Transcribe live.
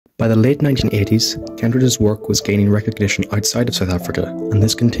By the late 1980s, Kentridge's work was gaining recognition outside of South Africa, and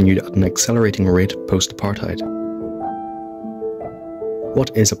this continued at an accelerating rate post-apartheid.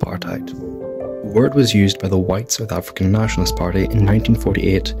 What is apartheid? The word was used by the white South African Nationalist Party in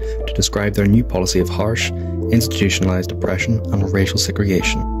 1948 to describe their new policy of harsh, institutionalised oppression and racial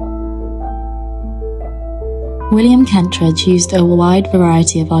segregation. William Kentridge used a wide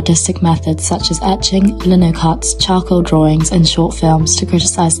variety of artistic methods such as etching, lino cuts, charcoal drawings and short films to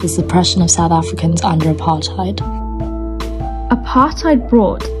criticise the suppression of South Africans under apartheid. Apartheid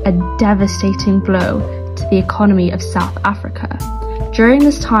brought a devastating blow to the economy of South Africa. During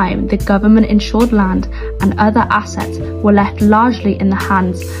this time, the government-insured land and other assets were left largely in the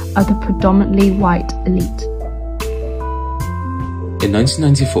hands of the predominantly white elite. In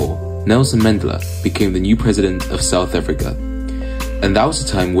 1994, Nelson Mandela became the new president of South Africa, and that was a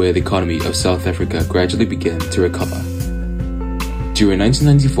time where the economy of South Africa gradually began to recover. During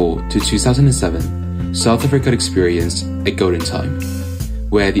 1994 to 2007, South Africa experienced a golden time,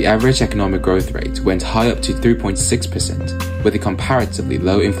 where the average economic growth rate went high up to 3.6%, with a comparatively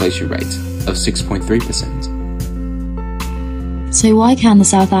low inflation rate of 6.3%. So why can the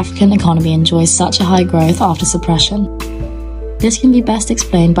South African economy enjoy such a high growth after suppression? This can be best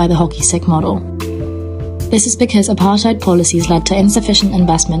explained by the hockey stick model. This is because apartheid policies led to insufficient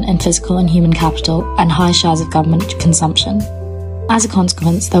investment in physical and human capital and high shares of government consumption. As a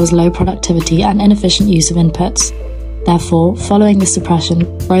consequence, there was low productivity and inefficient use of inputs. Therefore, following this suppression,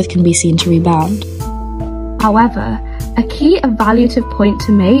 growth can be seen to rebound. However, a key evaluative point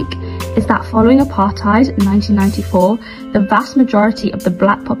to make is that following apartheid in 1994, the vast majority of the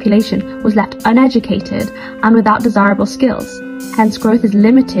black population was left uneducated and without desirable skills. Hence, growth is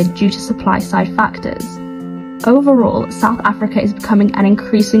limited due to supply-side factors. Overall, South Africa is becoming an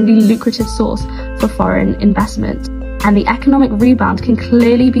increasingly lucrative source for foreign investment, and the economic rebound can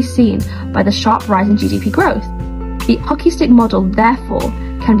clearly be seen by the sharp rise in GDP growth. The hockey stick model, therefore,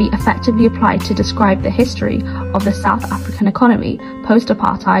 can be effectively applied to describe the history of the South African economy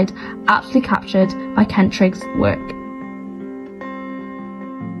post-apartheid, aptly captured by Kentridge's work.